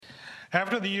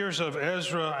After the years of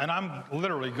Ezra, and I'm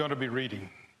literally going to be reading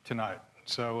tonight,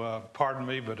 so pardon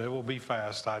me, but it will be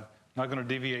fast. I'm not going to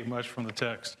deviate much from the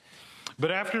text.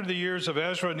 But after the years of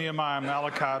Ezra, Nehemiah, and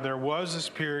Malachi, there was this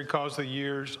period called the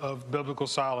years of biblical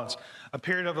silence, a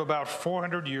period of about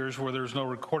 400 years where there's no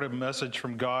recorded message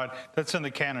from God. That's in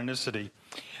the canonicity.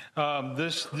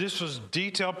 This was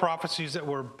detailed prophecies that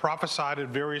were prophesied at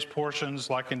various portions,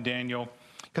 like in Daniel,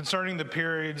 concerning the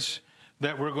periods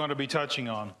that we're going to be touching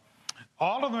on.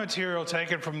 All of the material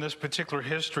taken from this particular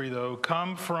history, though,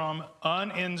 come from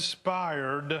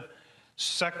uninspired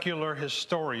secular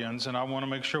historians, and I want to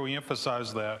make sure we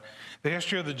emphasize that. The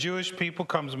history of the Jewish people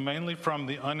comes mainly from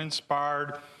the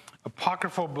uninspired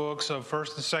apocryphal books of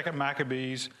 1st and 2nd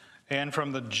Maccabees and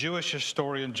from the Jewish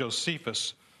historian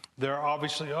Josephus. There are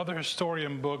obviously other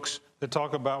historian books that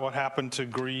talk about what happened to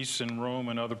Greece and Rome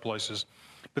and other places.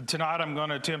 But tonight I'm going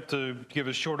to attempt to give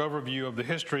a short overview of the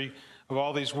history of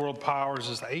all these world powers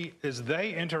as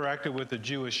they interacted with the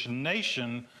Jewish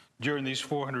nation during these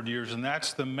 400 years, and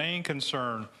that's the main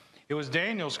concern. It was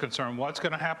Daniel's concern, what's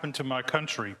going to happen to my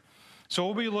country? So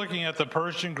we'll be looking at the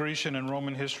Persian, Grecian, and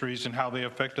Roman histories and how they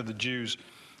affected the Jews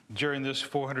during this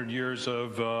 400 years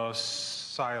of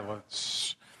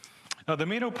silence. Now, the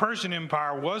Medo-Persian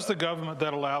Empire was the government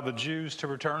that allowed the Jews to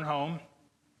return home,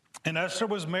 and Esther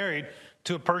was married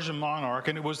to a Persian monarch,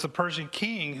 and it was the Persian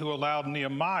king who allowed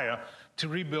Nehemiah to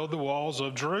rebuild the walls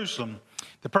of Jerusalem.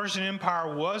 The Persian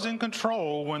Empire was in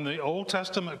control when the Old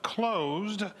Testament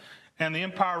closed, and the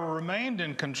empire remained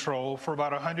in control for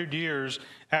about 100 years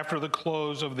after the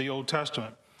close of the Old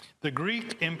Testament. The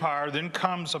Greek Empire then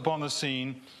comes upon the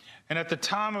scene, and at the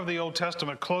time of the Old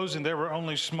Testament closing, there were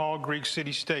only small Greek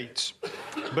city-states.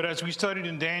 But as we studied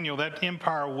in Daniel, that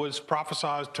empire was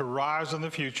prophesied to rise in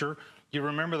the future. You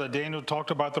remember that Daniel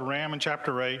talked about the ram in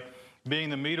chapter 8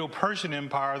 being the Medo-Persian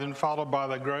Empire, then followed by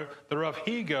the rough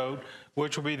he-goat,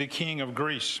 which will be the king of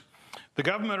Greece. The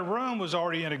government of Rome was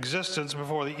already in existence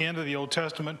before the end of the Old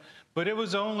Testament, but it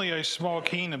was only a small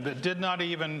kingdom that did not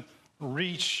even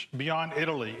reach beyond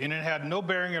Italy, and it had no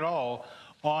bearing at all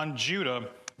on Judah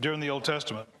during the Old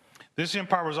Testament. This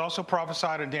empire was also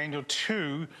prophesied in Daniel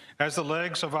 2 as the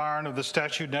legs of iron of the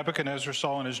statue Nebuchadnezzar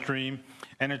saw in his dream,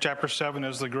 and in chapter 7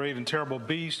 as the great and terrible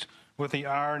beast with the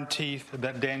iron teeth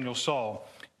that Daniel saw.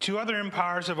 Two other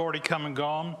empires have already come and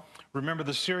gone. Remember,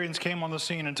 the Syrians came on the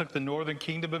scene and took the northern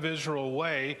kingdom of Israel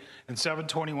away in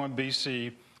 721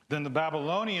 BC. Then the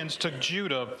Babylonians took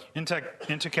Judah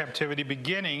into captivity,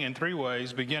 beginning in three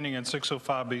ways, beginning in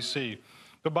 605 BC.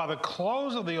 But by the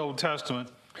close of the Old Testament,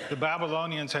 the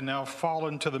Babylonians had now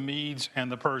fallen to the Medes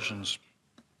and the Persians.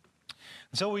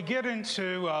 So we get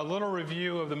into a little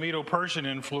review of the Medo-Persian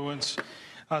influence.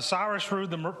 Cyrus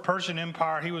ruled the Persian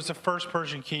Empire. He was the first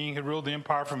Persian king who ruled the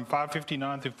empire from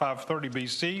 559 through 530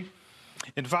 BC.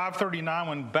 In 539,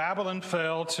 when Babylon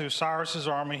fell to Cyrus's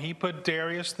army, he put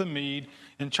Darius the Mede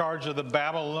in charge of the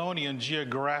Babylonian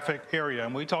geographic area,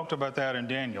 and we talked about that in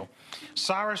Daniel.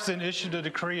 Cyrus then issued a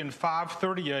decree in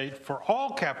 538 for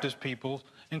all captive peoples,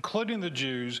 including the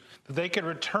Jews, that they could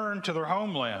return to their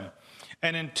homeland.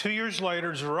 And then 2 years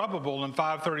later, Zerubbabel in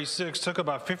 536 took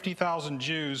about 50,000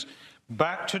 Jews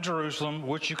back to Jerusalem,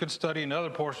 which you can study in other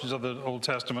portions of the Old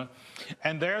Testament.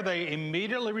 And there they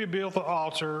immediately rebuilt the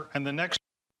altar, and the next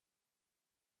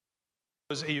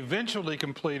was eventually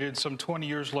completed some 20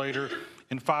 years later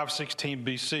in 516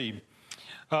 BC.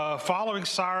 Following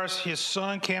Cyrus, his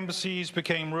son Cambyses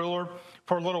became ruler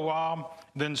for a little while.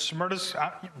 Then Smyrna,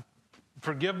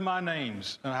 forgive my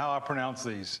names and how I pronounce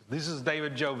these. This is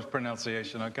David Jobe's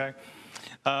pronunciation, okay?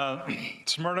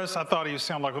 Smyrnus, I thought he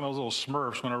sounded like one of those little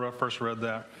Smurfs when I first read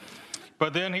that.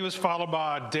 But then he was followed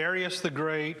by Darius the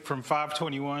Great from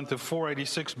 521 to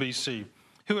 486 BC,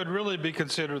 who would really be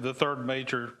considered the third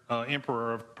major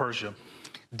emperor of Persia.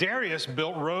 Darius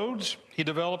built roads, he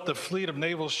developed a fleet of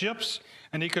naval ships,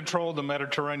 and he controlled the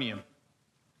Mediterranean.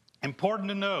 Important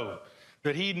to know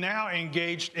that he now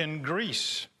engaged in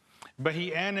Greece, but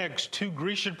he annexed two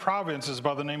Grecian provinces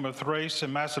by the name of Thrace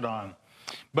and Macedon.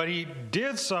 But he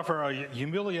did suffer a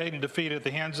humiliating defeat at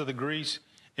the hands of the Greeks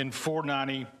in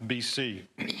 490 BC.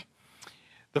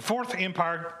 The fourth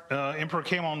emperor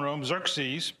came on Rome,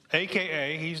 Xerxes,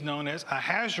 a.k.a. he's known as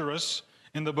Ahasuerus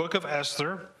in the book of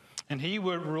Esther, and he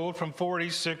would rule from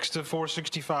 486 to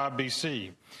 465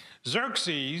 BC.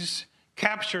 Xerxes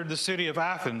captured the city of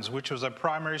Athens, which was a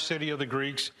primary city of the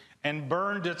Greeks, and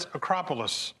burned its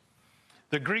Acropolis.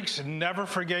 The Greeks never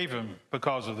forgave him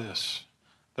because of this.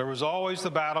 There was always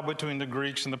the battle between the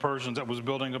Greeks and the Persians that was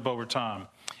building up over time.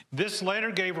 This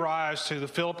later gave rise to the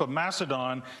Philip of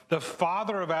Macedon, the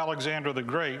father of Alexander the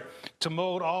Great, to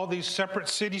mold all these separate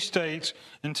city-states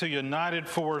into a united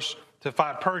force to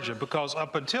fight Persia, because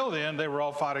up until then, they were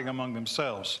all fighting among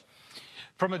themselves.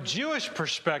 From a Jewish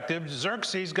perspective,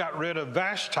 Xerxes got rid of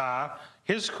Vashti,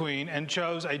 his queen, and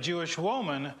chose a Jewish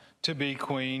woman to be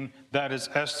queen, that is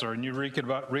Esther. And you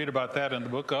read about that in the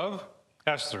book of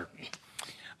Esther.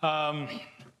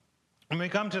 When we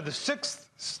come to the sixth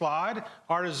slide,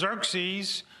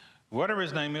 Artaxerxes, whatever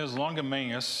his name is,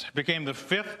 Longimanus, became the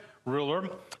fifth ruler,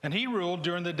 and he ruled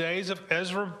during the days of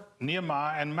Ezra,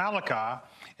 Nehemiah, and Malachi,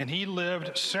 and he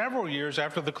lived several years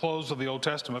after the close of the Old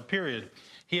Testament period.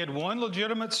 He had one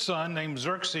legitimate son named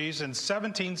Xerxes and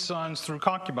 17 sons through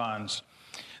concubines.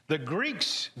 The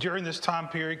Greeks during this time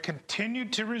period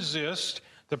continued to resist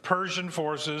the Persian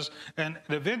forces, and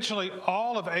eventually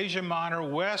all of Asia Minor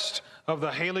west of the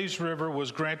Halys River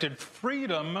was granted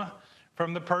freedom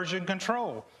from the Persian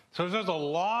control. So there's a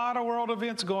lot of world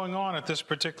events going on at this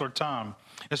particular time.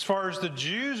 As far as the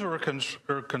Jews are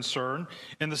concerned,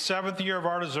 in the 7th year of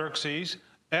Artaxerxes,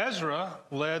 Ezra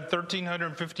led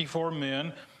 1,354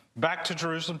 men back to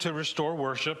Jerusalem to restore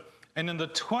worship. And in the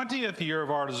 20th year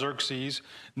of Artaxerxes,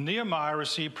 Nehemiah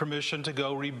received permission to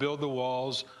go rebuild the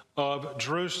walls of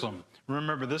Jerusalem.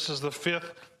 Remember, this is the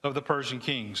fifth of the Persian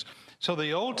kings. So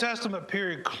the Old Testament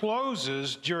period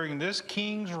closes during this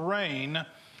king's reign,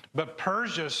 but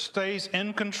Persia stays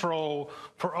in control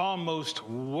for almost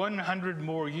 100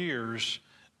 more years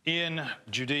in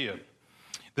Judea.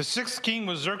 The sixth king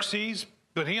was Xerxes,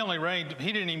 but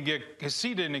his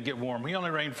seat didn't get warm. He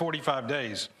only reigned 45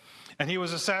 days. And he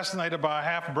was assassinated by a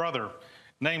half-brother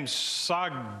named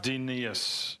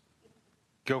Sogdianus.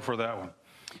 Go for that one.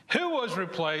 Who was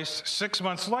replaced 6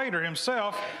 months later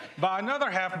himself by another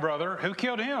half-brother who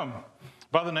killed him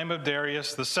by the name of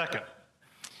Darius II.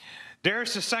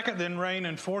 Darius II then reigned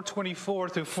in 424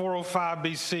 through 405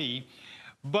 BC.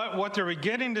 But what they're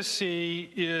beginning to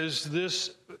see is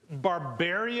this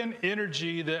barbarian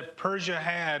energy that Persia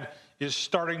had is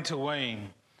starting to wane.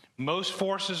 Most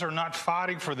forces are not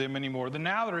fighting for them anymore.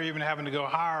 Now they're even having to go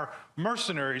hire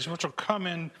mercenaries, which will come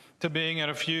into being in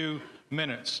a few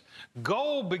minutes.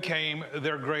 Gold became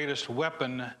their greatest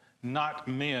weapon, not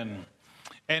men.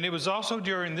 And it was also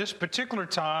during this particular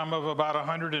time of about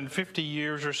 150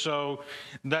 years or so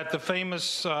that the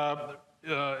famous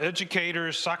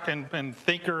educators and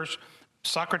thinkers,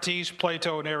 Socrates,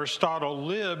 Plato, and Aristotle,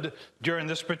 lived during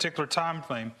this particular time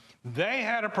frame. They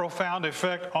had a profound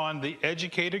effect on the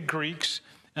educated Greeks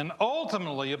and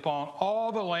ultimately upon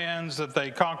all the lands that they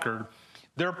conquered.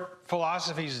 Their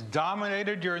philosophies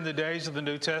dominated during the days of the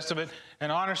New Testament,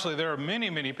 and honestly, there are many,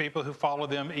 many people who follow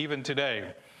them even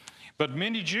today. But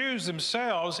many Jews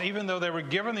themselves, even though they were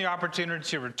given the opportunity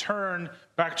to return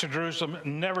back to Jerusalem,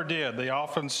 never did. They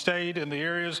often stayed in the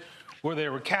areas where they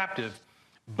were captive.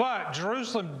 But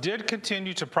Jerusalem did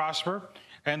continue to prosper,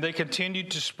 and they continued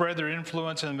to spread their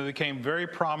influence, and they became very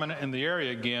prominent in the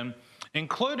area again,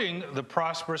 including the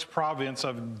prosperous province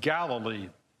of Galilee.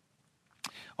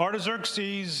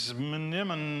 Artaxerxes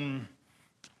became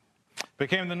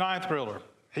the ninth ruler.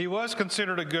 He was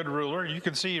considered a good ruler. You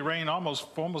can see he reigned almost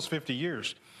 50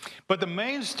 years. But the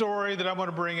main story that I want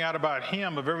to bring out about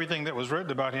him, of everything that was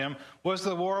written about him, was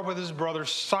the war with his brother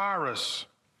Cyrus.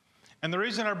 And the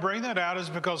reason I bring that out is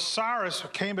because Cyrus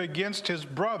came against his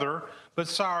brother, but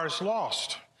Cyrus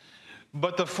lost.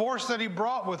 But the force that he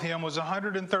brought with him was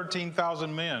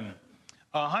 113,000 men.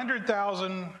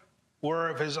 100,000 were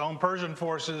of his own Persian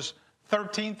forces.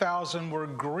 13,000 were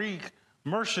Greek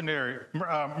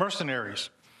mercenaries.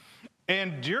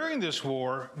 And during this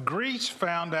war, Greece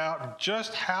found out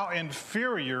just how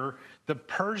inferior the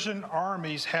Persian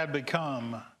armies had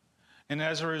become. And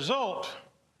as a result,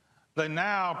 they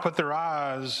now put their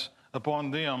eyes upon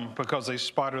them because they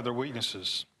spotted their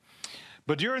weaknesses.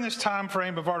 But during this time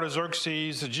frame of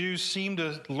Artaxerxes, the Jews seemed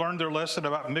to learn their lesson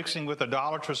about mixing with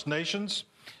idolatrous nations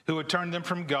who had turned them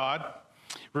from God.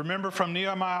 Remember, from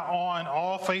Nehemiah on,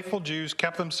 all faithful Jews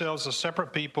kept themselves a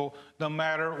separate people no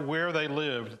matter where they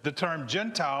lived. The term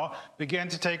Gentile began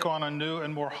to take on a new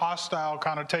and more hostile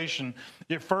connotation.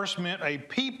 It first meant a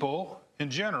people in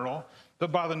general,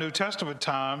 but by the New Testament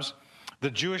times,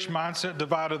 the Jewish mindset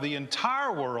divided the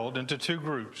entire world into two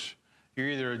groups. You're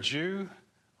either a Jew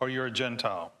or you're a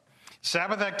Gentile.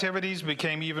 Sabbath activities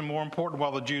became even more important.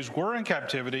 While the Jews were in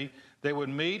captivity, they would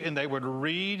meet and they would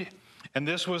read, and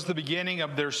this was the beginning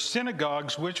of their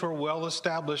synagogues, which were well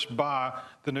established by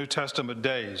the New Testament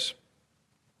days.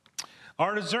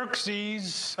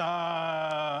 Artaxerxes,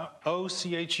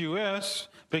 Ochus,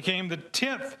 became the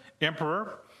 10th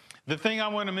emperor. The thing I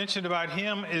want to mention about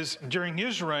him is during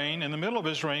his reign, in the middle of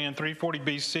his reign in 340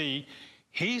 BC,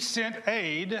 he sent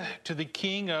aid to the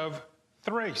king of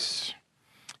Thrace,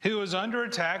 who was under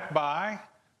attack by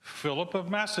Philip of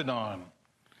Macedon.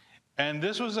 And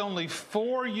this was only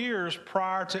 4 years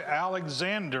prior to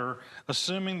Alexander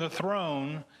assuming the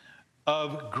throne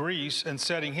of Greece and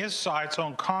setting his sights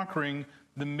on conquering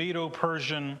the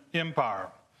Medo-Persian Empire.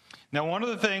 Now, one of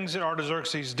the things that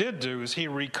Artaxerxes did do is he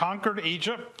reconquered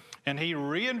Egypt and he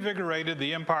reinvigorated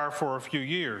the empire for a few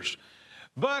years.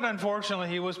 But unfortunately,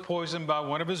 he was poisoned by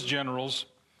one of his generals,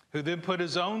 who then put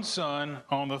his own son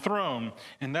on the throne.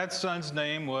 And that son's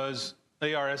name was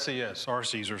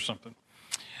Arces or something.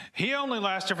 He only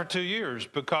lasted for 2 years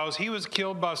because he was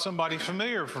killed by somebody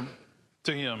familiar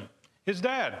to him, his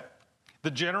dad,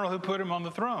 the general who put him on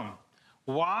the throne.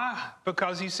 Why?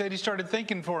 Because he said he started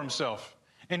thinking for himself.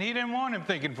 And he didn't want him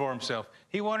thinking for himself.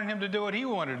 He wanted him to do what he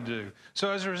wanted to do.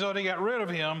 So as a result, he got rid of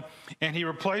him, and he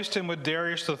replaced him with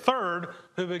Darius III,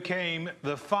 who became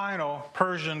the final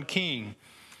Persian king.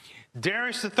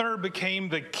 Darius III became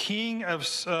the king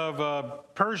of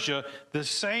Persia the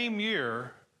same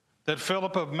year that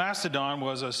Philip of Macedon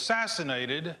was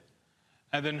assassinated,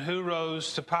 and then who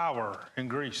rose to power in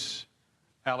Greece?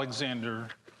 Alexander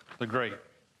the Great.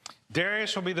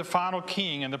 Darius will be the final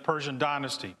king in the Persian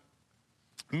dynasty.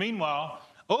 Meanwhile,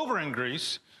 over in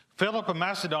Greece, Philip of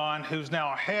Macedon, who's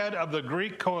now head of the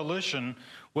Greek coalition,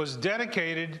 was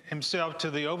dedicated himself to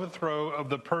the overthrow of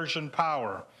the Persian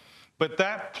power. But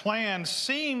that plan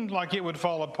seemed like it would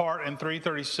fall apart in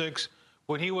 336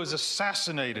 when he was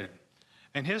assassinated.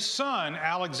 And his son,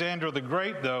 Alexander the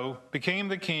Great, though, became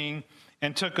the king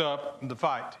and took up the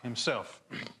fight himself.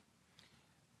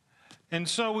 And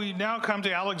so we now come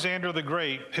to Alexander the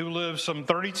Great, who lived some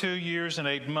 32 years and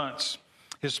 8 months.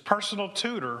 His personal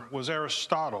tutor was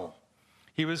Aristotle.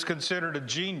 He was considered a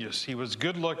genius. He was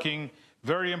good-looking,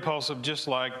 very impulsive, just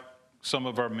like some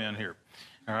of our men here.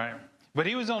 All right? But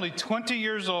he was only 20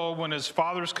 years old when his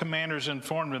father's commanders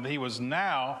informed him that he was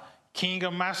now king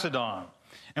of Macedon.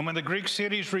 And when the Greek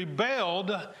cities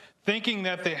rebelled, thinking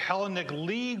that the Hellenic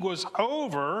League was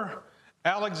over,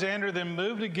 Alexander then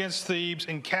moved against Thebes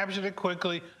and captured it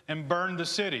quickly and burned the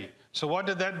city. So what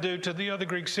did that do to the other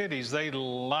Greek cities? They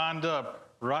lined up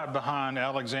right behind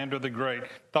Alexander the Great.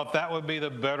 Thought that would be the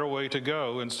better way to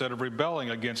go instead of rebelling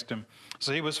against him.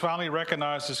 So he was finally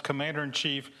recognized as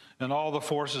commander-in-chief in all the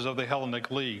forces of the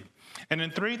Hellenic League. And in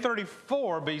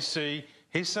 334 BC,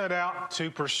 he set out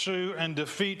to pursue and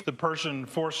defeat the Persian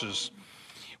forces.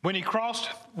 When he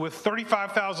crossed with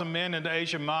 35,000 men into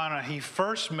Asia Minor, he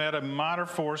first met a minor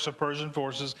force of Persian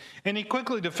forces, and he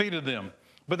quickly defeated them.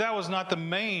 But that was not the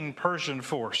main Persian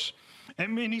force.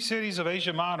 And many cities of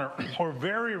Asia Minor were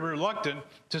very reluctant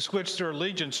to switch their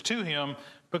allegiance to him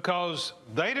because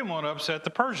they didn't want to upset the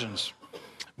Persians.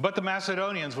 But the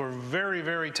Macedonians were very,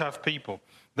 very tough people.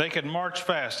 They could march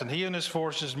fast, and he and his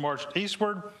forces marched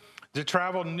eastward to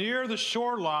travel near the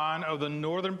shoreline of the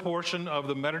northern portion of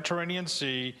the Mediterranean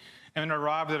Sea and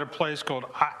arrived at a place called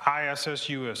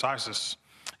Isis.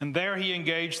 And there he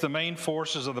engaged the main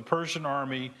forces of the Persian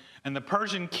army, and the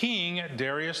Persian king,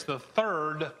 Darius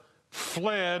III,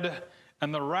 fled,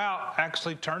 and the rout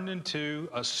actually turned into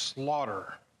a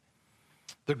slaughter.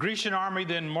 The Grecian army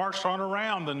then marched on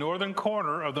around the northern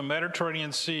corner of the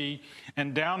Mediterranean Sea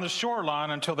and down the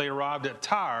shoreline until they arrived at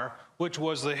Tyre, which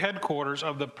was the headquarters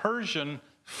of the Persian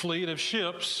fleet of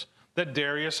ships that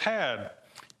Darius had.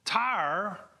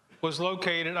 Tyre was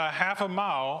located a half a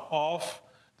mile off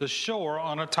the shore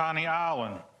on a tiny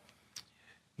island.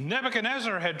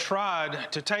 Nebuchadnezzar had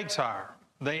tried to take Tyre.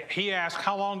 He asked,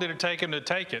 how long did it take him to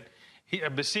take it?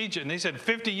 Besiege it, and he said,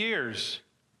 50 years.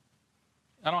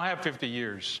 I don't have 50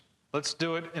 years. Let's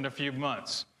do it in a few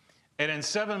months. And in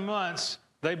 7 months,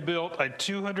 they built a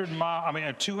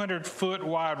 200-foot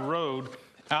wide road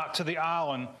out to the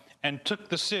island and took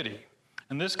the city.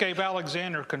 And this gave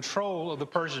Alexander control of the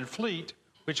Persian fleet,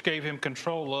 which gave him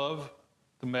control of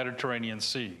the Mediterranean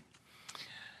Sea.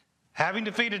 Having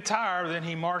defeated Tyre, then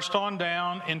he marched on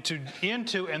down into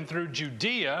and through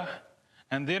Judea,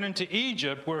 and then into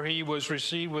Egypt, where he was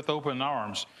received with open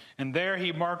arms. And there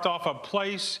he marked off a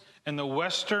place in the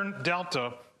western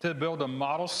delta to build a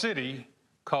model city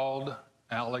called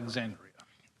Alexandria.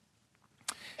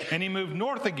 And he moved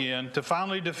north again to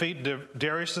finally defeat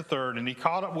Darius III, and he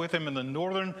caught up with him in the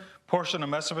northern portion of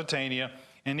Mesopotamia,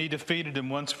 and he defeated him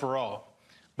once for all.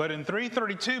 But in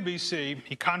 332 BC,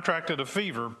 he contracted a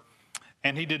fever,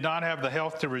 and he did not have the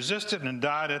health to resist it and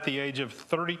died at the age of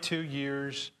 32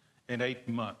 years and 8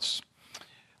 months.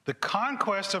 The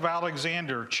conquest of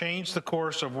Alexander changed the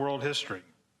course of world history.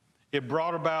 It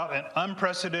brought about an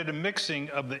unprecedented mixing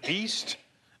of the East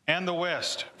and the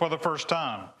West for the first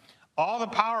time. All the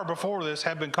power before this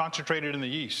had been concentrated in the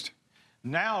East.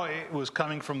 Now it was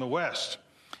coming from the West.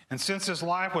 And since his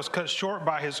life was cut short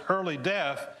by his early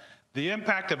death, the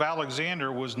impact of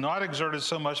Alexander was not exerted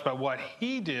so much by what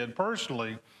he did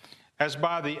personally as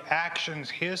by the actions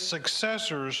his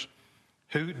successors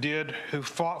who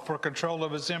fought for control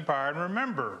of his empire. And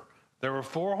remember, there were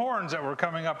 4 horns that were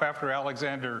coming up after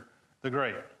Alexander the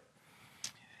Great.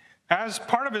 As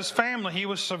part of his family, he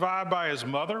was survived by his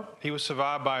mother. He was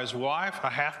survived by his wife, a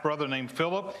half-brother named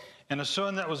Philip, and a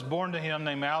son that was born to him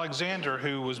named Alexander,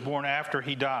 who was born after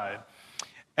he died.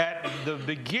 At the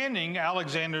beginning,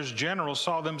 Alexander's generals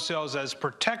saw themselves as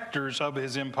protectors of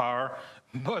his empire,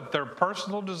 but their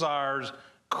personal desires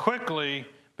quickly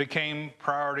became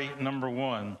priority number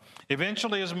 1.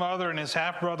 Eventually, his mother and his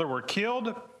half-brother were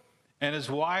killed, and his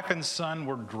wife and son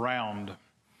were drowned.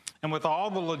 And with all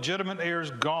the legitimate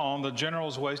heirs gone, the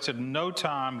generals wasted no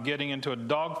time getting into a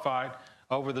dogfight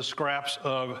over the scraps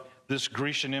of this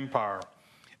Grecian empire.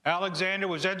 Alexander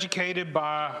was educated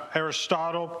by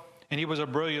Aristotle, and he was a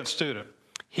brilliant student.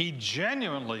 He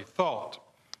genuinely thought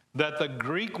that the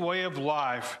Greek way of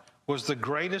life was the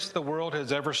greatest the world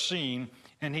has ever seen,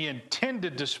 and he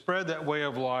intended to spread that way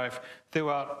of life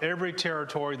throughout every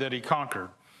territory that he conquered.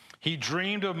 He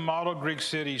dreamed of model Greek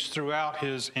cities throughout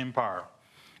his empire.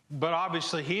 But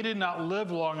obviously, he did not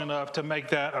live long enough to make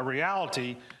that a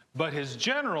reality. But his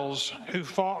generals who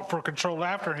fought for control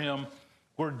after him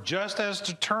were just as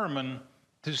determined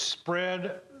to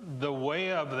spread the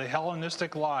way of the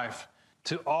Hellenistic life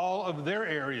to all of their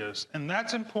areas. And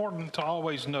that's important to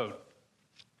always note.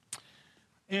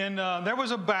 And there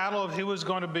was a battle of who was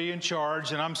going to be in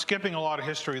charge, and I'm skipping a lot of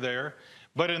history there.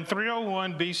 But in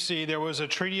 301 BC, there was a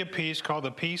treaty of peace called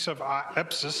the Peace of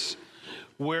Ephesus,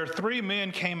 where 3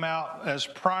 men came out as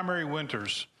primary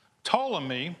winners.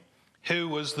 Ptolemy, who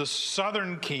was the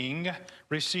southern king,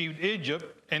 received Egypt,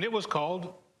 and it was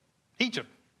called Egypt.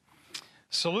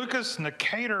 Seleucus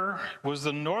Nicator was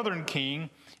the northern king,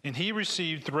 and he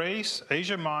received Thrace,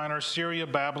 Asia Minor, Syria,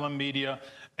 Babylon, Media,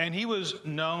 and he was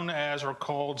known as or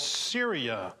called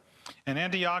Syria. And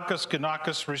Antiochus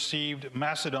Gonacus received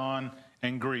Macedon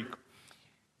and Greek.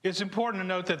 It's important to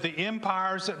note that the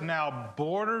empires that now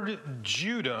bordered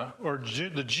Judah, or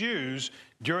the Jews,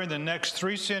 during the next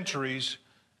 3 centuries,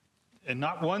 and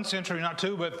not 1 century, not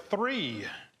 2, but 3,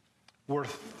 were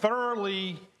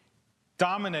thoroughly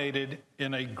dominated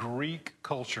in a Greek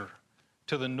culture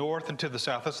to the north and to the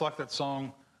south. It's like that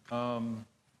song,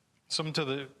 something to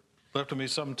the left of me,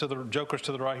 something to the jokers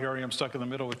to the right, here I am stuck in the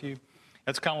middle with you.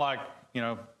 It's kind of like,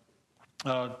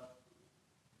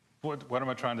 what am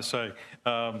I trying to say?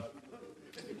 I'm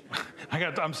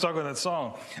stuck with that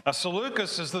song.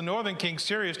 Seleucus is the northern king,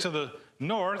 Syria is to the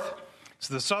north.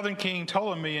 So the southern king,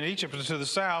 Ptolemy, in Egypt is to the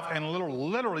south, and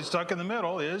literally stuck in the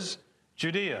middle is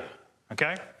Judea,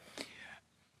 okay?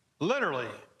 Literally,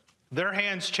 their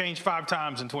hands changed 5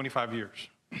 times in 25 years,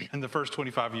 in the first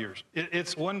 25 years.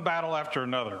 It's one battle after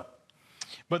another.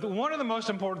 But one of the most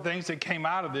important things that came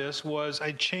out of this was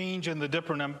a change in the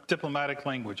diplomatic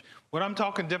language. When I'm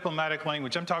talking diplomatic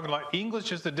language, I'm talking like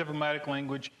English is the diplomatic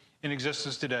language in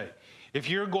existence today. If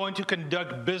you're going to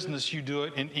conduct business, you do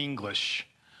it in English.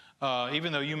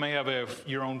 Even though you may have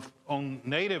your own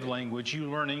native language,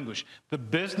 you learn English. The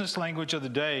business language of the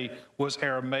day was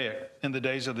Aramaic in the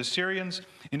days of the Syrians,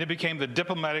 and it became the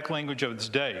diplomatic language of its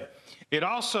day. It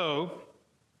also,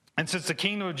 and since the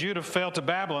kingdom of Judah fell to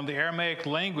Babylon, the Aramaic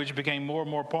language became more and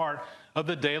more part of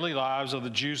the daily lives of the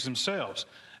Jews themselves.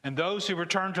 And those who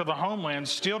returned to the homeland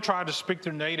still tried to speak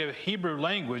their native Hebrew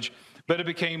language, but it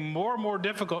became more and more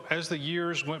difficult as the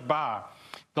years went by.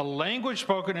 The language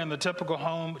spoken in the typical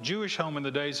Jewish home in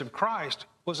the days of Christ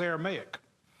was Aramaic.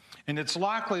 And it's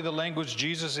likely the language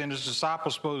Jesus and his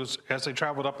disciples spoke as they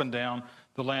traveled up and down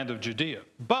the land of Judea.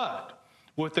 But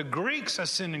with the Greeks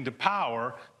ascending to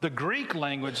power, the Greek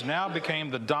language now became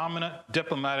the dominant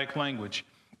diplomatic language.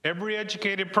 Every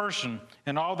educated person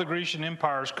in all the Grecian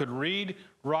empires could read,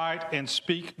 write, and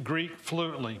speak Greek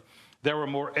fluently. There were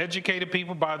more educated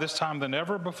people by this time than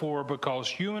ever before because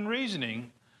human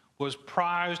reasoning was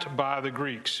prized by the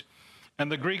Greeks.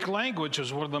 And the Greek language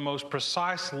was one of the most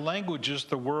precise languages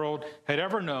the world had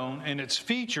ever known, and its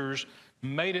features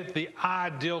made it the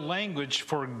ideal language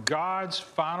for God's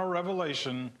final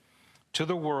revelation to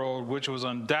the world, which was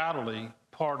undoubtedly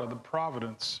part of the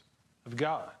providence of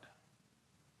God.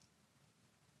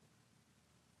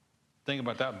 Think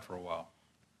about that one for a while.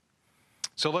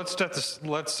 So let's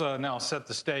now set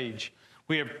the stage.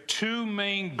 We have 2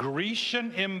 main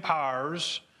Grecian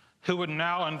empires who would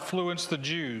now influence the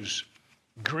Jews: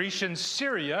 Grecian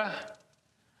Syria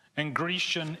and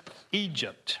Grecian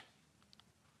Egypt.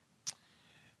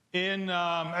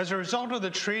 As a result of the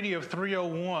Treaty of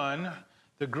 301,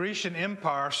 the Grecian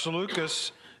Empire,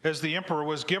 Seleucus as the emperor,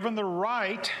 was given the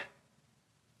right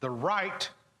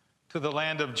to the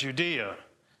land of Judea.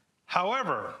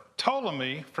 However,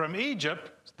 Ptolemy from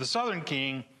Egypt, the southern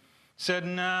king, said,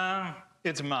 "Nah,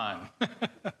 it's mine."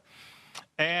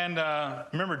 And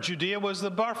remember, Judea was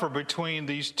the buffer between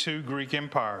these two Greek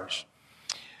empires.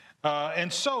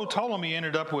 And so Ptolemy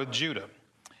ended up with Judah.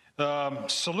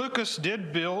 Seleucus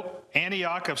did build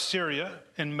Antioch of Syria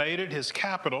and made it his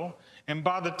capital. And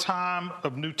by the time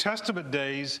of New Testament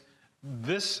days,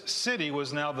 this city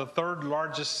was now the third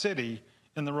largest city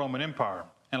in the Roman Empire.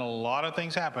 And a lot of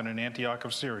things happened in Antioch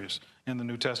of Syria in the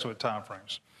New Testament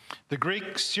timeframes. The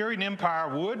Greek-Syrian Empire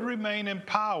would remain in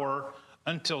power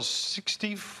until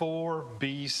 64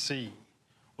 BC,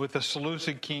 with the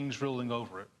Seleucid kings ruling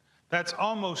over it. That's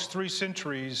almost 3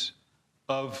 centuries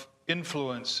of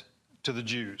influence to the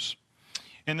Jews.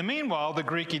 In the meanwhile, the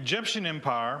Greek-Egyptian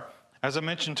Empire, as I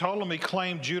mentioned, Ptolemy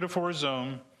claimed Judea for his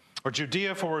own,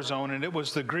 and it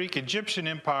was the Greek-Egyptian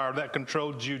Empire that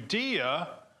controlled Judea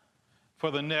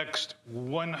for the next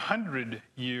 100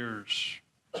 years.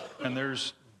 And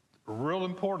there's real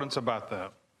importance about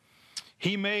that.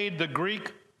 He made the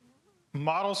Greek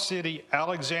model city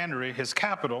Alexandria his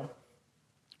capital,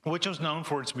 which was known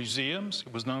for its museums,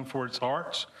 it was known for its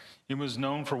arts, it was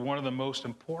known for one of the most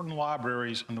important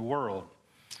libraries in the world.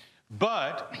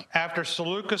 But after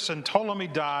Seleucus and Ptolemy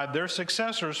died, their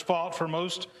successors fought for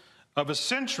most of a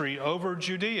century over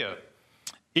Judea.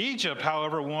 Egypt,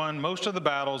 however, won most of the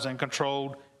battles and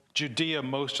controlled Judea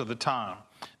most of the time.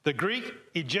 The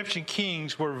Greek-Egyptian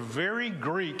kings were very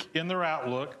Greek in their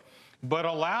outlook, but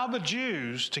allowed the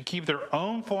Jews to keep their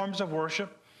own forms of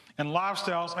worship and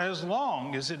lifestyles as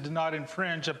long as it did not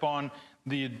infringe upon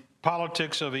the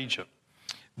politics of Egypt.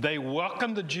 They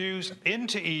welcomed the Jews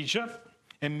into Egypt,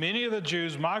 and many of the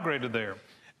Jews migrated there.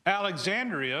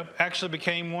 Alexandria actually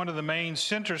became one of the main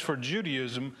centers for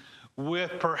Judaism,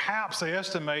 with perhaps, they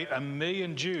estimate, 1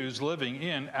 million Jews living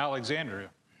in Alexandria.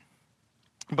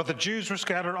 But the Jews were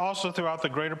scattered also throughout the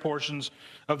greater portions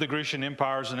of the Grecian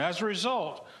empires, and as a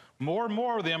result, more and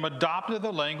more of them adopted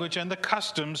the language and the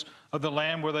customs of the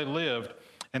land where they lived.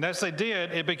 And as they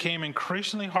did, it became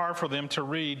increasingly hard for them to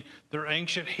read their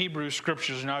ancient Hebrew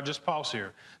scriptures. Now, just pause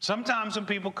here. Sometimes when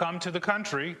people come to the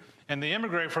country and they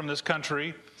immigrate from this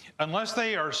country, unless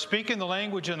they are speaking the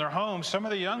language in their home, some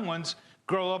of the young ones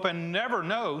grow up and never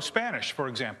know Spanish, for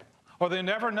example, or they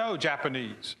never know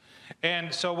Japanese.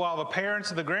 And so while the parents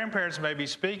and the grandparents may be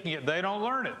speaking it, they don't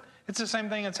learn it. It's the same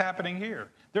thing that's happening here.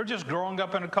 They're just growing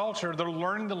up in a culture. They're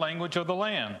learning the language of the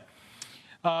land.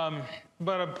 But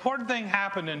an important thing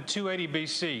happened in 280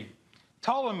 BC.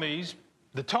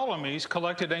 The Ptolemies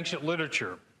collected ancient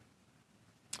literature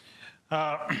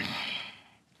at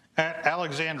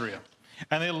Alexandria.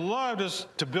 And they loved us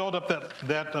to build up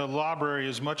that library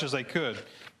as much as they could.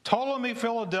 Ptolemy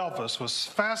Philadelphus was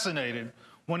fascinated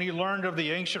when he learned of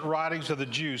the ancient writings of the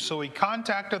Jews. So he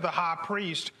contacted the high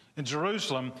priest in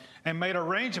Jerusalem and made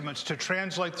arrangements to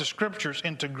translate the scriptures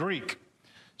into Greek.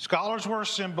 Scholars were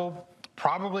assembled,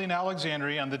 probably in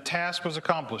Alexandria, and the task was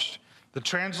accomplished. The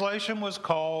translation was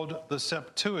called the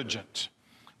Septuagint,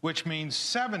 which means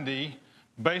 70,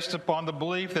 based upon the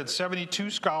belief that 72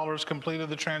 scholars completed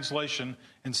the translation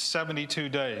in 72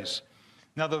 days.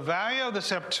 Now, the value of the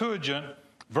Septuagint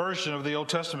version of the Old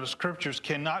Testament scriptures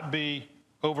cannot be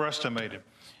overestimated.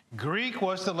 Greek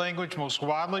was the language most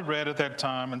widely read at that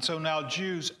time, and so now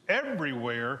Jews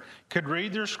everywhere could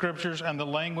read their scriptures and the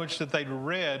language that they'd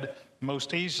read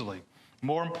most easily.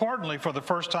 More importantly, for the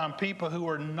first time, people who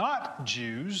were not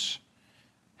Jews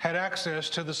had access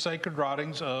to the sacred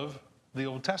writings of the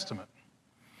Old Testament.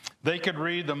 They could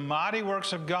read the mighty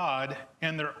works of God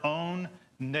in their own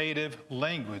native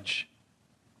language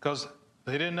because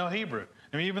they didn't know Hebrew.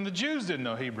 I mean, even the Jews didn't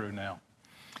know Hebrew now.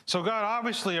 So God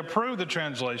obviously approved the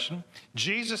translation.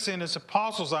 Jesus and his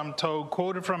apostles, I'm told,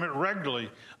 quoted from it regularly.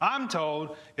 I'm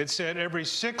told it said every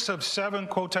 6 of 7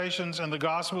 quotations in the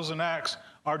Gospels and Acts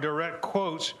are direct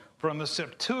quotes from the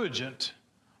Septuagint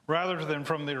rather than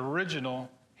from the original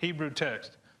Hebrew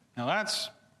text. Now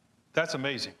that's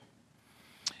amazing.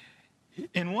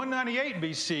 In 198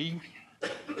 BC,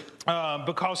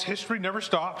 because history never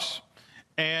stops,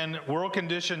 and world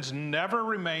conditions never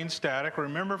remain static.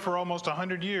 Remember, for almost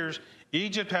 100 years,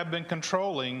 Egypt had been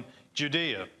controlling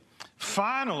Judea.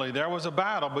 Finally, there was a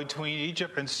battle between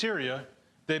Egypt and Syria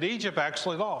that Egypt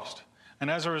actually lost. And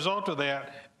as a result of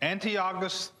that,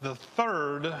 Antiochus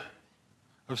III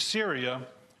of Syria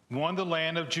won the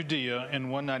land of Judea in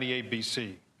 198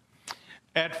 BC.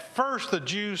 At first, the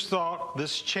Jews thought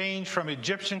this change from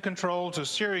Egyptian control to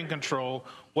Syrian control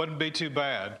wouldn't be too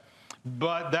bad,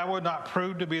 but that would not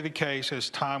prove to be the case as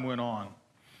time went on.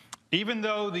 Even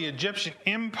though the Egyptian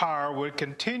empire would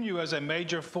continue as a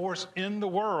major force in the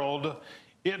world,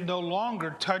 it no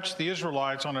longer touched the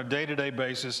Israelites on a day-to-day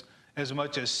basis as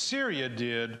much as Syria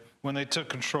did when they took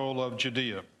control of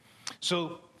Judea.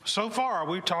 So far,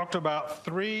 we've talked about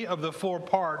 3 of the 4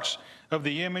 parts of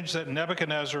the image that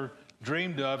Nebuchadnezzar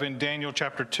dreamed of in Daniel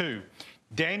chapter 2.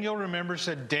 Daniel remembers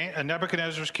that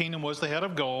Nebuchadnezzar's kingdom was the head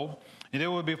of gold, and it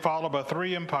would be followed by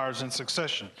 3 empires in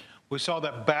succession. We saw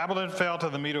that Babylon fell to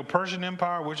the Medo-Persian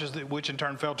Empire, which in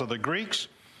turn fell to the Greeks.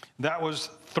 That was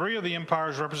 3 of the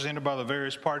empires represented by the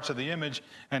various parts of the image,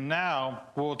 and now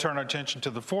we'll turn our attention to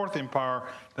the 4th empire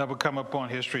that will come upon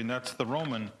history, and that's the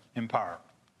Roman Empire.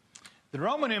 The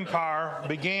Roman Empire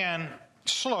began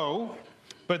slow,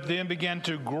 but then began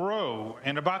to grow.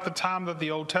 And about the time that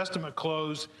the Old Testament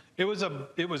closed, it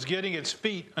was getting its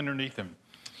feet underneath them.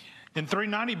 In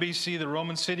 390 BC, the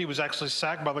Roman city was actually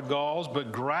sacked by the Gauls,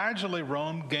 but gradually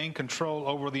Rome gained control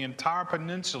over the entire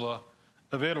peninsula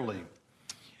of Italy.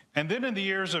 And then in the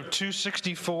years of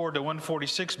 264 to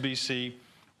 146 BC,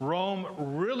 Rome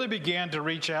really began to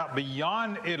reach out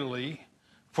beyond Italy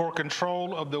for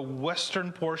control of the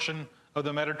western portion of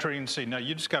the Mediterranean Sea. Now,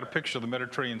 you just got a picture of the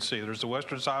Mediterranean Sea. There's the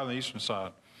western side and the eastern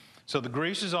side. So the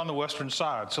Greece is on the western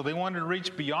side. So they wanted to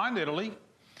reach beyond Italy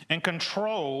and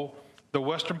control the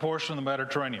western portion of the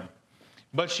Mediterranean.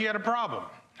 But she had a problem.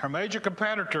 Her major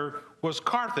competitor was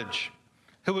Carthage,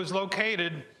 who was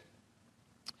located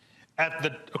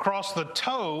across the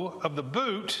toe of the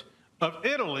boot of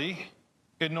Italy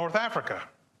in North Africa.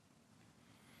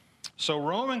 So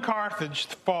Rome and Carthage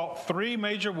fought 3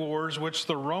 major wars, which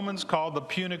the Romans called the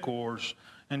Punic Wars,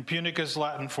 and Punic is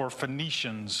Latin for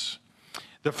Phoenicians.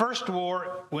 The first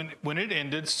war, when it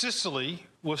ended, Sicily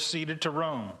was ceded to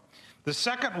Rome. The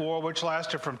second war, which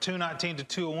lasted from 219 to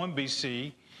 201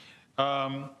 BC,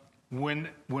 when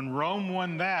Rome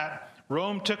won that,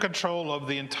 Rome took control of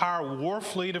the entire war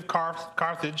fleet of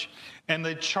Carthage, and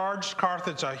they charged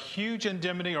Carthage a huge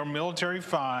indemnity or military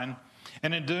fine.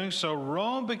 And in doing so,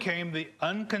 Rome became the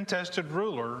uncontested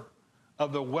ruler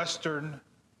of the western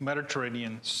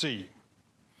Mediterranean Sea.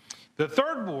 The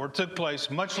third war took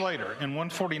place much later, in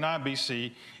 149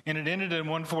 BC, and it ended in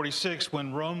 146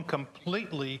 when Rome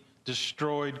completely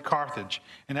destroyed Carthage.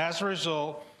 And as a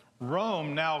result,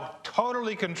 Rome now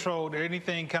totally controlled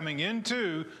anything coming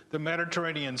into the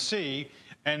Mediterranean Sea,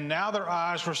 and now their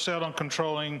eyes were set on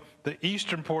controlling the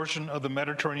eastern portion of the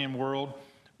Mediterranean world,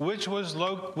 which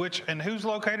and who's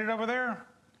located over there?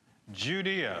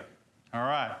 Judea. All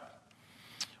right.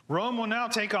 Rome will now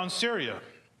take on Syria,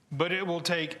 but it will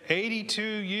take 82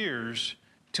 years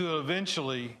to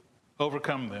eventually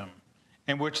overcome them,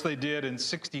 in which they did in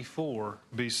 64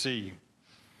 BC.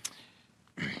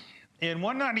 In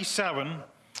 197,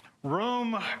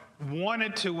 Rome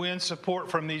wanted to win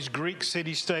support from these Greek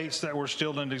city-states that were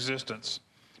still in existence.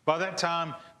 By that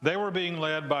time, they were being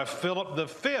led by Philip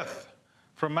V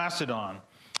from Macedon.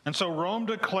 And so Rome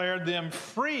declared them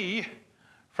free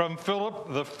from Philip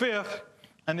V,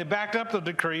 and they backed up the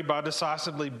decree by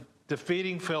decisively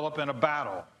defeating Philip in a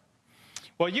battle.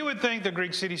 Well, you would think the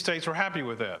Greek city-states were happy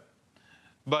with that.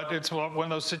 But it's one of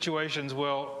those situations,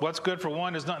 well, what's good for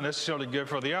one is not necessarily good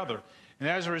for the other. And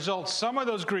as a result, some of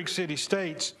those Greek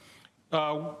city-states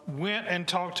went and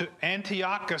talked to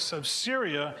Antiochus of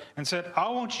Syria and said, I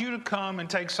want you to come and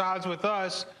take sides with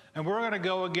us, and we're going to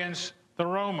go against the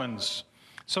Romans.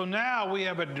 So now we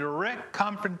have a direct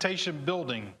confrontation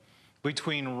building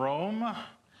between Rome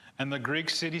and the Greek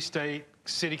city-state,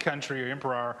 city-country, or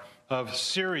empire of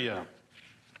Syria.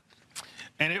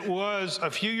 And it was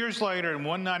a few years later, in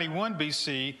 191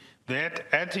 BC, that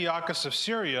Antiochus of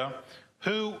Syria,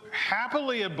 who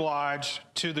happily obliged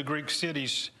to the Greek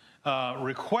city's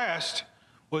request,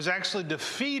 was actually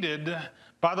defeated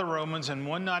by the Romans in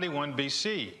 191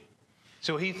 BC.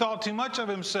 So he thought too much of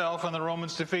himself, and the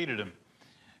Romans defeated him.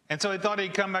 And so he thought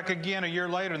he'd come back again a year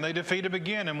later, and they defeated him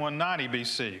again in 190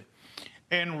 BC.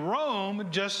 And Rome,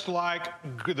 just like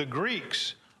the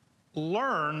Greeks,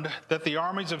 learned that the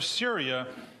armies of Syria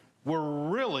were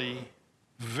really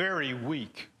very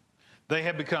weak. They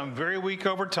had become very weak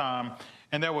over time,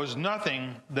 and there was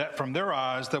nothing that, from their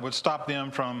eyes, that would stop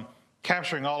them from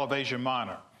capturing all of Asia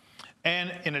Minor.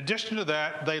 And in addition to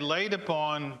that, they laid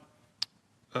upon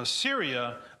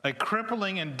Syria a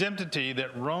crippling indemnity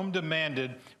that Rome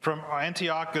demanded from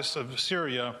Antiochus of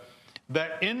Syria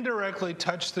that indirectly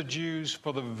touched the Jews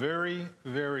for the very,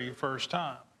 very first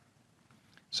time.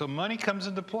 So money comes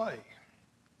into play,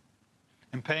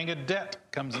 and paying a debt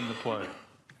comes into play.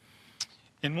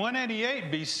 In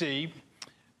 188 BC,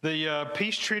 the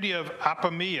peace treaty of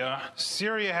Apamea,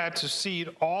 Syria had to cede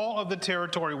all of the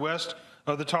territory west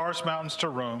of the Taurus Mountains to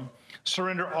Rome,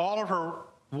 surrender all of her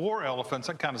war elephants.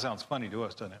 That kind of sounds funny to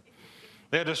us, doesn't it?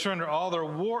 They had to surrender all their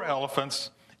war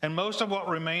elephants and most of what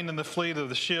remained in the fleet of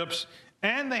the ships,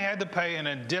 and they had to pay an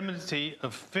indemnity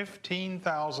of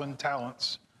 15,000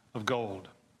 talents of gold.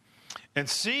 And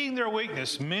seeing their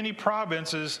weakness, many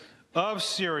provinces of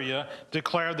Syria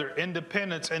declared their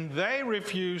independence, and they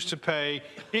refused to pay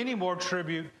any more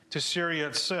tribute to Syria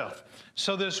itself.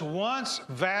 So this once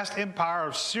vast empire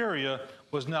of Syria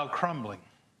was now crumbling.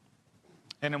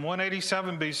 And in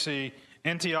 187 BC,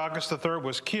 Antiochus III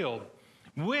was killed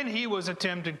when he was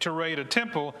attempting to raid a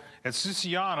temple at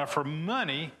Susiana for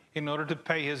money in order to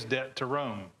pay his debt to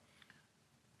Rome.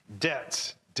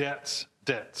 Debts, debts,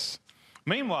 debts.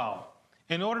 Meanwhile,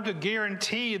 in order to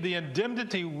guarantee the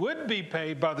indemnity would be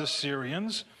paid by the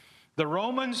Syrians, the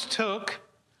Romans took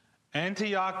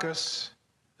Antiochus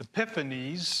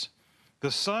Epiphanes,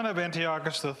 the son of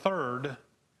Antiochus III,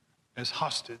 as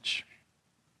hostage.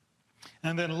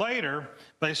 And then later,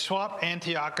 they swapped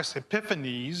Antiochus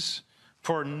Epiphanes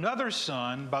for another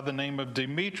son by the name of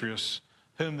Demetrius,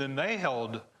 whom then they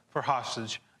held for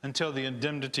hostage until the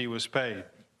indemnity was paid.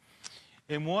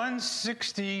 In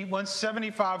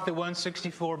 175 to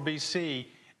 164 BC,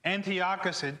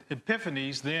 Antiochus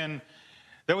Epiphanes, then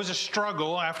there was a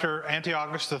struggle after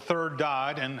Antiochus III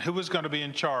died and who was going to be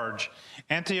in charge.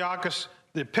 Antiochus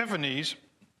Epiphanes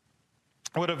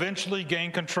would eventually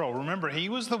gain control. Remember, he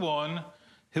was the one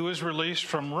who was released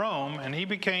from Rome, and he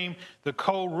became the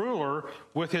co-ruler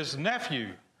with his nephew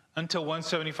until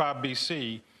 175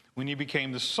 BC, when he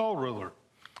became the sole ruler.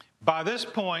 By this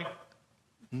point,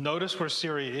 notice where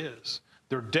Syria is.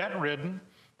 They're debt-ridden.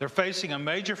 They're facing a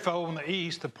major foe in the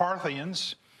east, the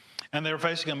Parthians, and they're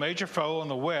facing a major foe in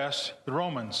the west, the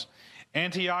Romans.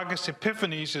 Antiochus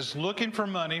Epiphanes is looking for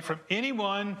money from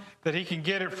anyone that he can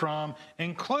get it from,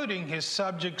 including his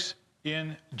subjects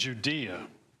in Judea.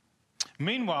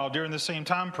 Meanwhile, during the same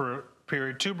time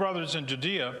period, two brothers in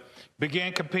Judea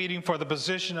began competing for the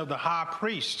position of the high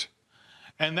priest.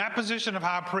 And that position of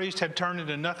high priest had turned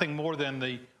into nothing more than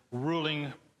the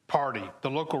ruling party, the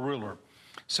local ruler.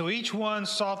 So each one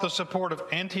sought the support of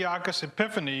Antiochus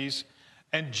Epiphanes,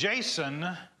 and Jason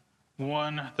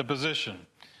won the position.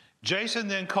 Jason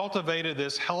then cultivated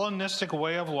this Hellenistic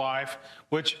way of life,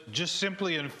 which just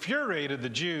simply infuriated the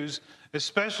Jews,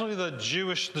 especially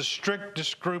the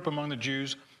strictest group among the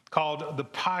Jews called the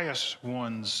pious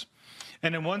ones.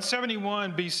 And in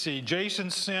 171 BC, Jason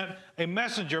sent a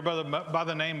messenger by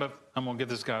the name of, I'm going to get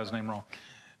this guy's name wrong,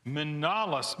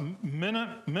 Menelaus,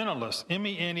 Menelaus,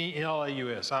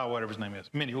 M-E-N-E-L-A-U-S, whatever his name is,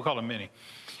 Mene, we'll call him Mene.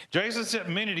 Jason sent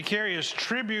Mene to carry his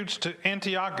tributes to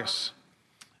Antiochus.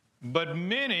 But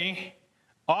Mene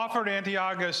offered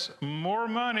Antiochus more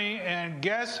money, and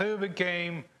guess who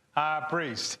became high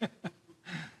priest?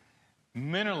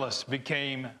 Menelaus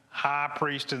became high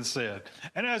priest instead.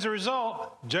 And as a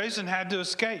result, Jason had to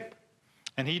escape,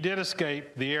 and he did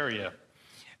escape the area.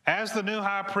 As the new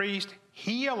high priest,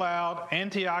 he allowed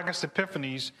Antiochus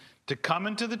Epiphanes to come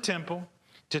into the temple,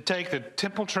 to take the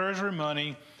temple treasury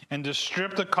money, and to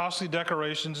strip the costly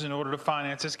decorations in order to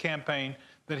finance his campaign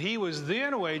that he was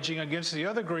then waging against the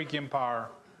other Greek empire,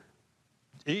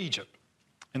 Egypt.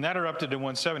 And that erupted in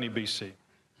 170 BC.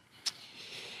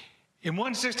 In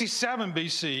 167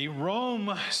 BC,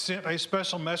 Rome sent a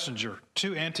special messenger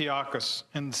to Antiochus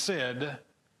and said,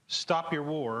 "Stop your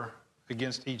war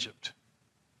against Egypt."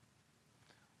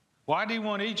 Why did he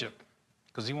want Egypt?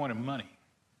 Because he wanted money.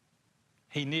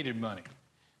 He needed money.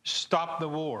 Stop the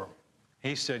war.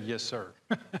 He said, "Yes, sir,"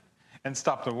 and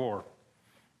stopped the war.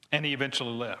 And he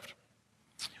eventually left.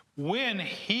 When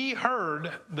he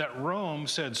heard that Rome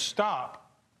said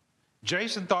stop,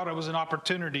 Jason thought it was an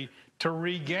opportunity to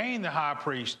regain the high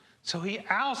priest. So he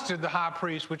ousted the high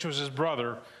priest, which was his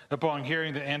brother, upon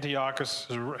hearing that Antiochus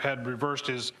had reversed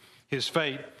his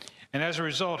fate. And as a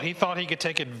result, he thought he could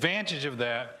take advantage of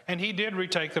that, and he did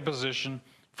retake the position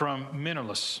from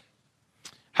Menelaus.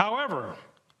 However,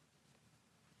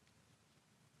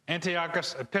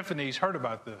 Antiochus Epiphanes heard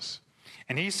about this,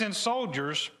 and he sent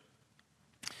soldiers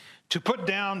to put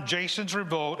down Jason's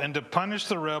revolt and to punish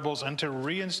the rebels and to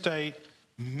reinstate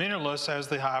Menelaus as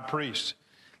the high priest.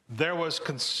 There was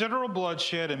considerable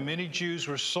bloodshed, and many Jews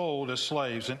were sold as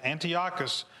slaves. And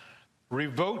Antiochus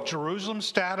revoked Jerusalem's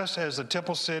status as the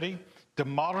temple city,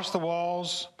 demolished the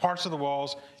walls, parts of the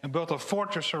walls, and built a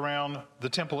fortress around the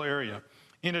temple area.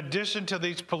 In addition to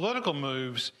these political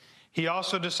moves, He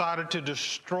also decided to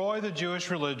destroy the Jewish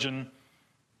religion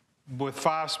with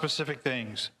 5 specific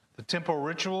things. The temple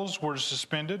rituals were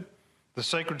suspended, the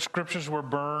sacred scriptures were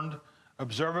burned,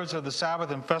 observance of the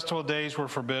Sabbath and festival days were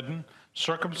forbidden,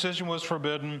 circumcision was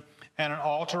forbidden, and an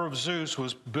altar of Zeus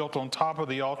was built on top of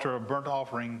the altar of burnt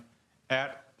offering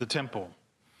at the temple.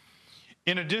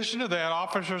 In addition to that,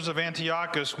 officers of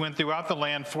Antiochus went throughout the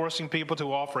land forcing people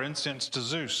to offer incense to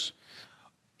Zeus.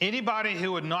 Anybody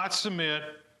who would not submit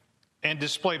and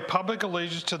display public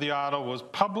allegiance to the idol was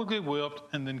publicly whipped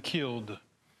and then killed.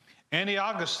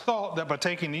 Antiochus thought that by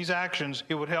taking these actions,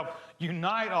 it would help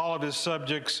unite all of his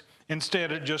subjects.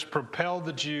 Instead, it just propelled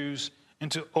the Jews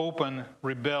into open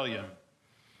rebellion.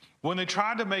 When they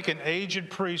tried to make an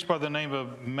aged priest by the name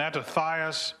of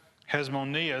Mattathias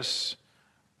Hasmoneus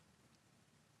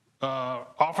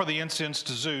offer the incense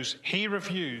to Zeus, he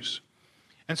refused.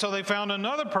 And so they found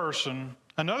another person,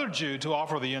 another Jew, to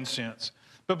offer the incense.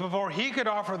 But before he could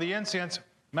offer the incense,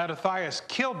 Mattathias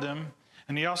killed them,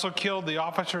 and he also killed the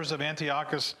officers of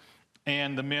Antiochus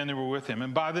and the men who were with him.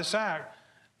 And by this act,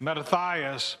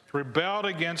 Mattathias rebelled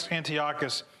against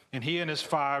Antiochus, and he and his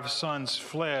 5 sons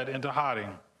fled into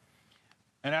hiding.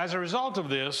 And as a result of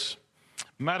this,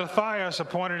 Mattathias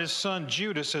appointed his son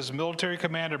Judas as military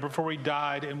commander before he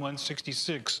died in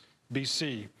 166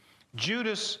 BC.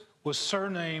 Judas was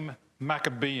surnamed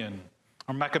Maccabean,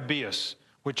 or Maccabeus,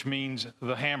 which means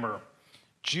the hammer.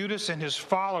 Judas and his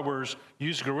followers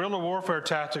used guerrilla warfare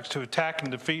tactics to attack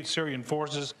and defeat Syrian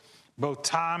forces, both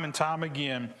time and time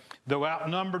again. Though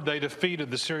outnumbered, they defeated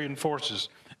the Syrian forces.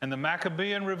 And the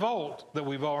Maccabean revolt that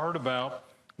we've all heard about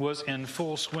was in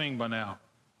full swing by now.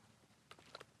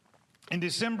 In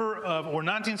December of, or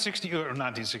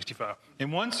 1965,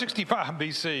 in 165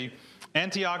 BC,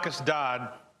 Antiochus died,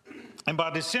 and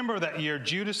by December of that year,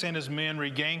 Judas and his men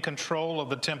regained control of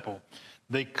the temple.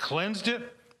 They cleansed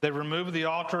it, they removed the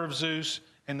altar of Zeus,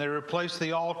 and they replaced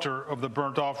the altar of the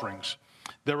burnt offerings.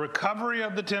 The recovery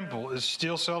of the temple is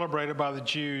still celebrated by the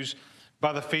Jews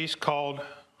by the feast called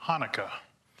Hanukkah,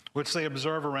 which they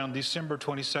observe around December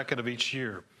 22nd of each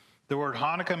year. The word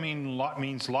Hanukkah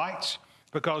means lights,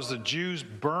 because the Jews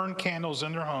burn candles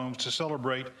in their homes to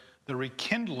celebrate the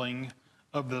rekindling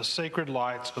of the sacred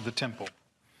lights of the temple.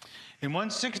 In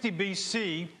 160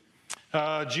 BC,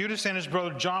 Judas and his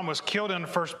brother John was killed in the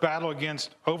first battle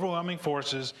against overwhelming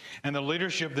forces, and the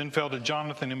leadership then fell to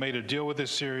Jonathan, who made a deal with the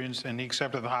Syrians, and he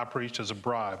accepted the high priest as a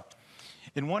bribe.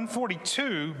 In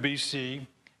 142 BC,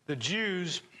 the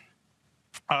Jews,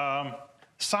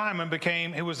 Simon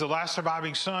who was the last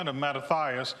surviving son of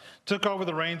Mattathias, took over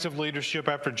the reins of leadership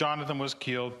after Jonathan was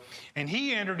killed, and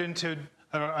he entered into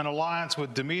an alliance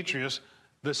with Demetrius,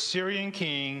 the Syrian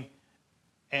king,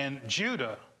 and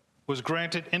Judah was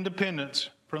granted independence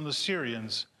from the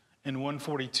Syrians in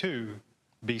 142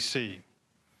 BC.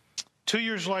 2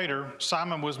 years later,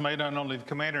 Simon was made not only the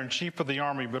commander-in-chief of the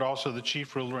army, but also the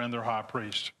chief ruler and their high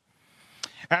priest.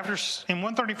 In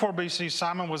 134 BC,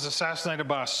 Simon was assassinated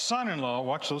by a son-in-law,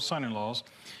 watch those son-in-laws,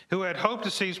 who had hoped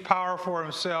to seize power for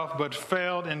himself, but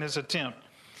failed in his attempt.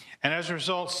 And as a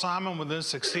result, Simon was then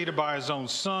succeeded by his own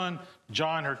son,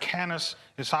 John Hyrcanus,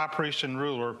 as high priest and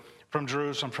ruler from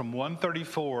Jerusalem from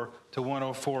 134 to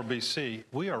 104 BC.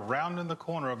 We are rounding the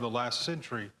corner of the last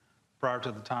century prior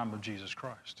to the time of Jesus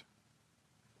Christ.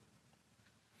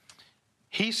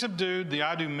 He subdued the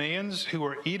Idumeans, who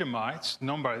were Edomites.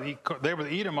 They were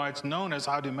the Edomites known as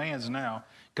Idumeans now,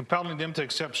 compelling them to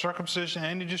accept circumcision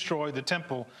and to destroy the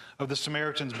temple of the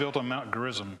Samaritans built on Mount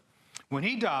Gerizim. When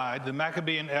he died, the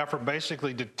Maccabean effort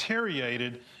basically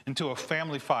deteriorated into a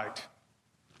family fight.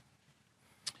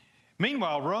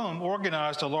 Meanwhile, Rome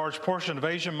organized a large portion of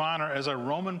Asia Minor as a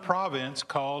Roman province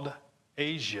called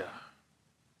Asia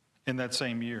in that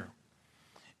same year.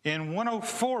 In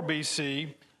 104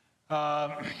 BC,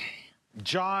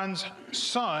 John's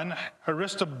son,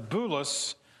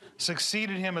 Aristobulus,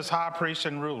 succeeded him as high priest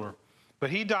and ruler.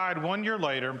 But he died 1 year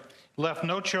later, left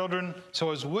no children, so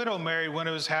his widow married one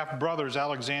of his half-brothers,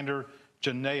 Alexander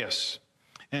Jannaeus.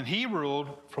 And he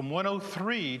ruled from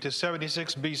 103 to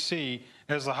 76 BC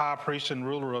as the high priest and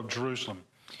ruler of Jerusalem.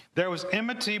 There was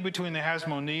enmity between the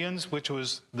Hasmoneans, which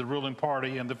was the ruling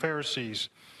party, and the Pharisees.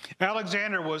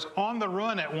 Alexander was on the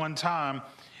run at one time,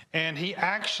 and he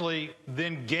actually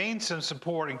then gained some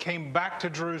support and came back to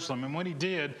Jerusalem. And when he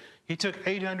did, he took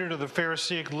 800 of the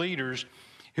Pharisaic leaders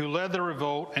who led the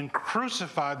revolt and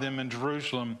crucified them in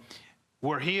Jerusalem,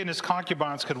 where he and his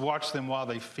concubines could watch them while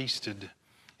they feasted.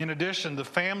 In addition, the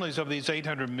families of these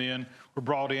 800 men were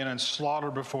brought in and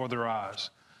slaughtered before their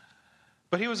eyes.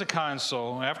 But he was a kind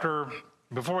soul.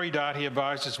 Before he died, he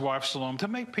advised his wife Salome to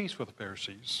make peace with the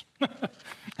Pharisees.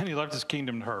 And he left his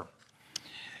kingdom to her.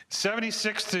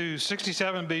 76 to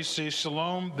 67 BC,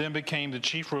 Salome then became the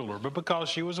chief ruler. But because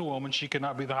she was a woman, she could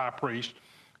not be the high priest.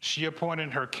 She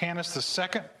appointed Hyrcanus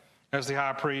II as the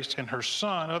high priest and her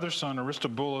other son,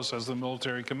 Aristobulus, as the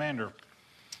military commander.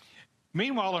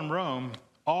 Meanwhile, in Rome,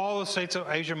 all the states of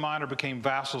Asia Minor became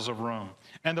vassals of Rome.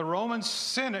 And the Roman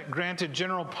Senate granted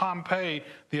General Pompey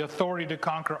the authority to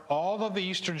conquer all of the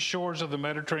eastern shores of the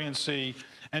Mediterranean Sea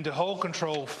and to hold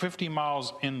control 50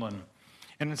 miles inland.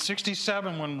 And in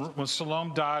 67, when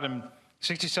Salome died in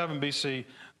 67 BC,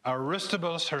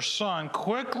 Aristobulus, her son,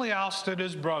 quickly ousted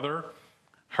his brother,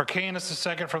 Hyrcanus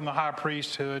II, from the high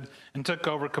priesthood and took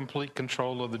over complete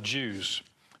control of the Jews.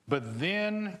 But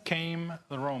then came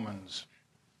the Romans.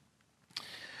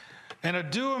 And a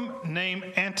Adulam named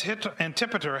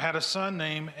Antipater had a son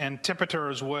named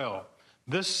Antipater as well.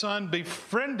 This son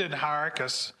befriended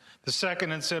Hyrcanus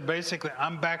II and said, basically,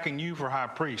 I'm backing you for high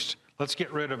priest. Let's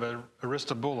get rid of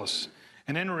Aristobulus.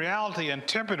 And in reality,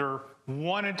 Antipater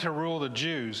wanted to rule the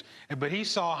Jews, but he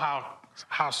saw how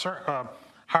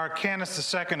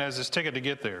Hyrcanus II as his ticket to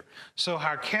get there. So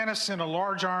Hyrcanus sent a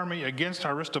large army against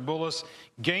Aristobulus,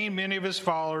 gained many of his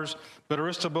followers, but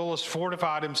Aristobulus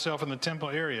fortified himself in the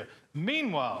temple area.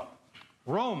 Meanwhile,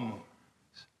 Rome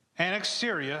annexed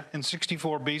Syria in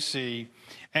 64 BC,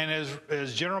 and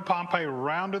as General Pompey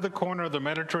rounded the corner of the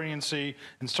Mediterranean Sea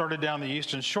and started down the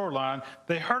eastern shoreline,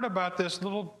 they heard about this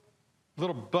little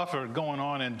buffer going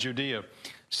on in Judea.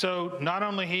 So not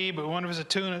only he, but one of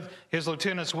his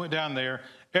lieutenants went down there.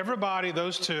 Everybody,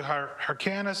 those two,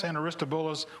 Hyrcanus and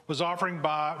Aristobulus, was offering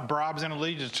bribes and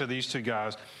allegiance to these two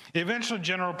guys. Eventually,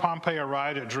 General Pompey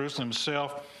arrived at Jerusalem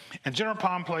himself, and General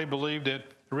Pompey believed that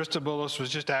Aristobulus was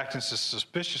just acting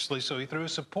suspiciously, so he threw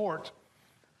his support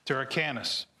to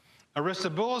Hyrcanus.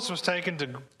 Aristobulus was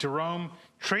taken to Rome,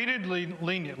 treated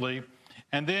leniently,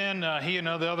 and then he and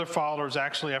the other followers,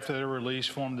 actually after their release,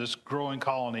 formed this growing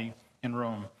colony in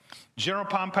Rome. General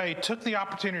Pompey took the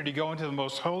opportunity to go into the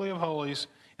most holy of holies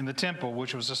in the temple,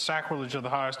 which was a sacrilege of the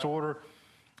highest order.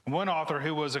 One author,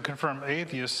 who was a confirmed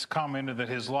atheist, commented that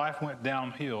his life went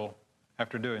downhill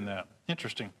after doing that.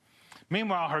 Interesting.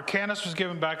 Meanwhile, Hyrcanus was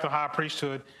given back the high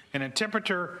priesthood, and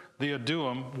Antipater the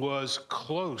Adulam was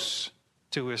close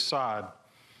to his side.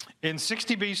 In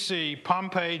 60 BC,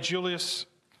 Pompey, Julius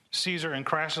Caesar, and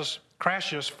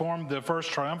Crassus formed the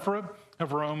first triumvirate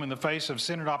of Rome in the face of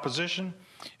Senate opposition.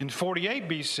 In 48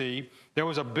 BC, there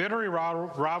was a bitter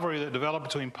rivalry that developed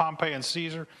between Pompey and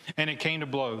Caesar, and it came to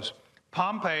blows.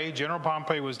 General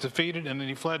Pompey, was defeated, and then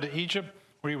he fled to Egypt,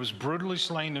 where he was brutally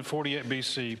slain in 48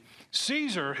 BC.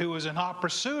 Caesar, who was in hot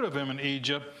pursuit of him in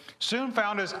Egypt, soon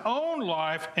found his own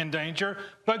life in danger,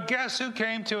 but guess who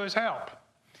came to his help?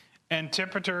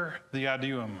 Antipater the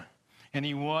Adulam, and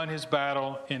he won his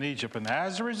battle in Egypt. And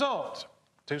as a result,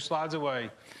 2 slides away,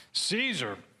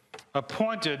 Caesar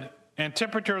appointed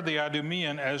Antipater the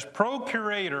Idumean as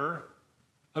procurator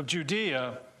of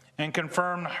Judea and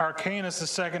confirmed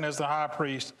Hyrcanus II as the high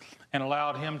priest and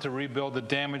allowed him to rebuild the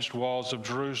damaged walls of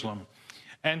Jerusalem.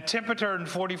 Antipater in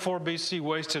 44 BC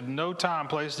wasted no time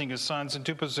placing his sons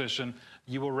into position.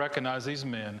 You will recognize these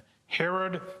men.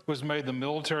 Herod was made the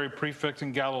military prefect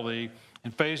in Galilee,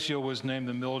 and Phasael was named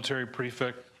the military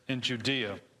prefect in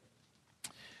Judea.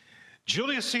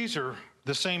 Julius Caesar,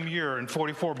 the same year in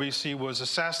 44 BC, was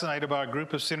assassinated by a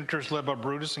group of senators led by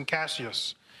Brutus and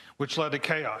Cassius, which led to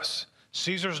chaos.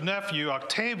 Caesar's nephew,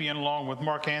 Octavian, along with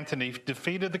Mark Antony,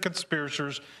 defeated the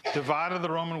conspirators, divided the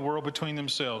Roman world between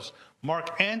themselves.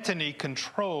 Mark Antony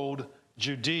controlled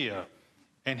Judea,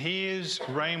 and his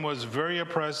reign was very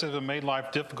oppressive and made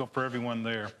life difficult for everyone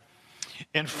there.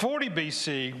 In 40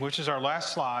 BC, which is our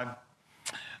last slide,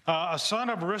 a son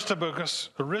of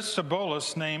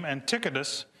Aristobulus named Antipater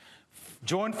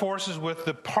joined forces with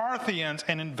the Parthians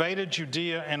and invaded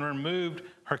Judea and removed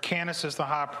Hyrcanus as the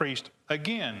high priest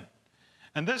again.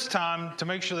 And this time, to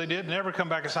make sure they didn't ever come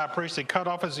back as high priest, they cut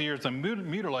off his ears and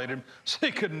mutilated him so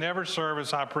he could never serve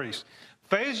as high priest.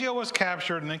 Phasael was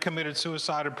captured and then committed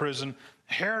suicide in prison.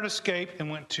 Herod escaped and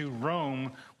went to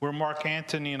Rome, where Mark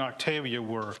Antony and Octavia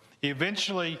were.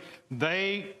 Eventually,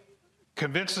 they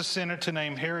convinced the Senate to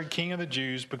name Herod king of the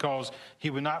Jews because he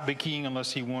would not be king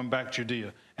unless he won back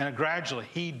Judea. And gradually,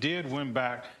 he did win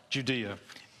back Judea.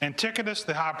 Antipater,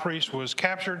 the high priest, was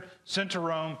captured, sent to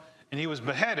Rome, and he was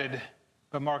beheaded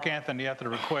by Mark Antony at the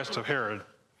request of Herod.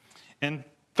 In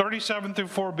 37 through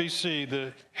 4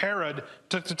 BC, Herod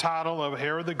took the title of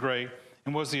Herod the Great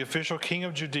and was the official king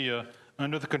of Judea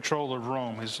under the control of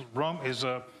Rome. His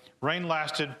reign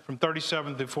lasted from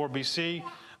 37 through 4 BC.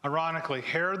 Ironically,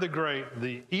 Herod the Great,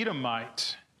 the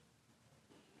Edomite,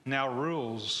 now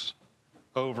rules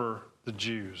over the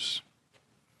Jews.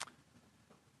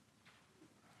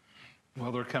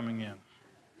 Well, they're coming in.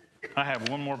 I have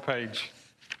one more page,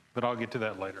 but I'll get to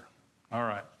that later. All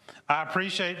right. I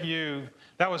appreciate you.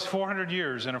 That was 400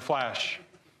 years in a flash.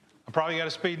 I probably got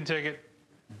a speeding ticket.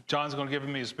 John's going to give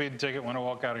me a speeding ticket when I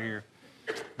walk out of here.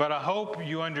 But I hope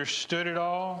you understood it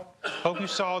all. Hope you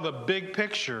saw the big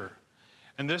picture.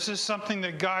 And this is something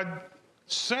that God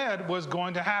said was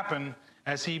going to happen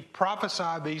as he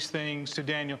prophesied these things to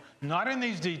Daniel, not in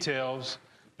these details,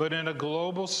 but in a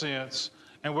global sense.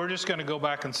 And we're just going to go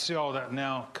back and see all that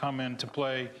now come into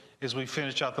play as we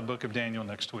finish out the book of Daniel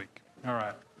next week. All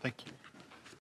right. Thank you.